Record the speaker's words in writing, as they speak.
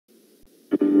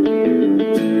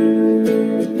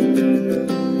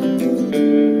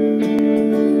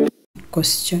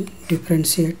Question: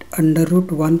 differentiate under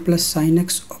root 1 plus sin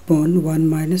x upon 1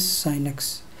 minus sin x.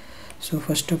 So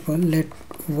first of all, let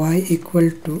y equal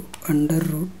to under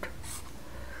root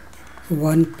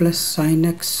 1 plus sin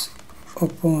x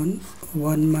upon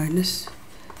 1 minus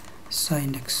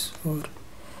sin x, और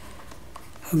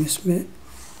हम इसमें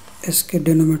इसके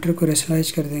denominator को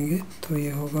rationalise कर देंगे तो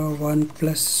ये होगा 1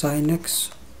 plus sine x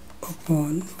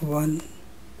upon 1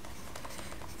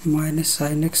 minus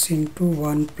sine x into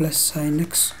 1 plus sine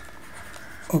x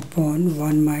upon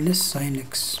 1 minus sine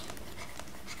x.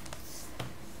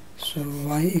 So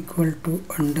y equal to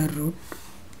under root,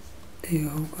 ये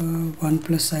होगा 1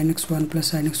 प्लस साइन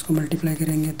एक्स को मल्टीप्लाई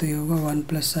करेंगे तो ये होगा 1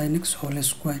 plus sine x whole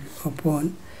square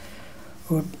upon,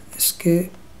 और इसके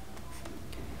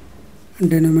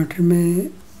denominator में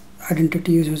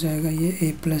आइडेंटिटी यूज हो जाएगा, ये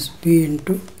a plus B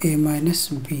into A minus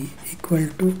B equal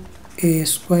to A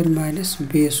square minus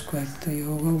B square. तो ये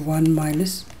होगा 1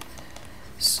 minus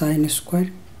sine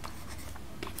square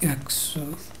x. So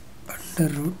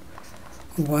under root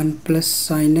 1 plus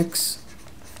sine x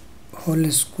whole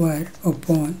square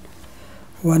upon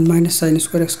 1 minus sine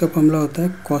square x का formula होता है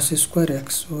cos square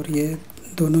x, और ये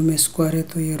दोनों में स्क्वायर है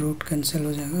तो ये रूट कैंसिल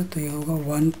हो जाएगा. तो ये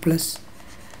होगा 1 plus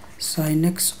sine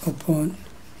x upon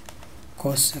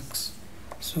cos x.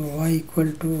 So Y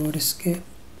equal to, और इसके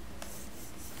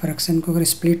फ्रैक्शन को अगर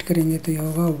स्प्लिट करेंगे तो ये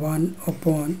होगा 1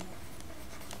 upon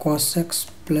cos x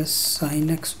plus sine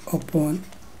x upon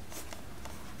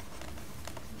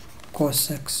cos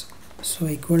x. So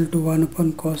equal to 1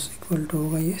 upon cos equal to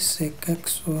होगा ये सेक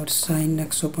एक्स, और sine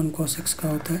x upon cos x का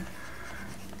होता है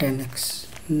ten x.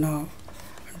 Now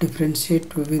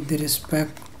differentiate with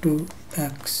respect to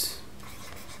x.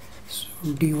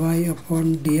 So D Y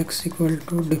upon D x equal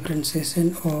to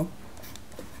differentiation of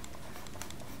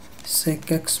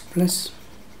sec x plus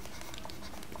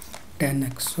ten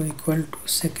x. So equal to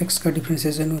sec x का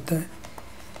differentiation होता है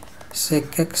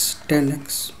sec x ten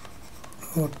x,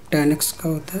 और ten x का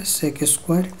होता है sec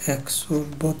square x, और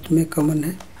both में common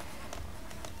है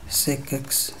sec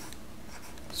x.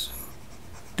 सो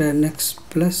ten x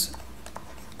plus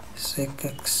sec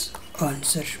x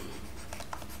answer.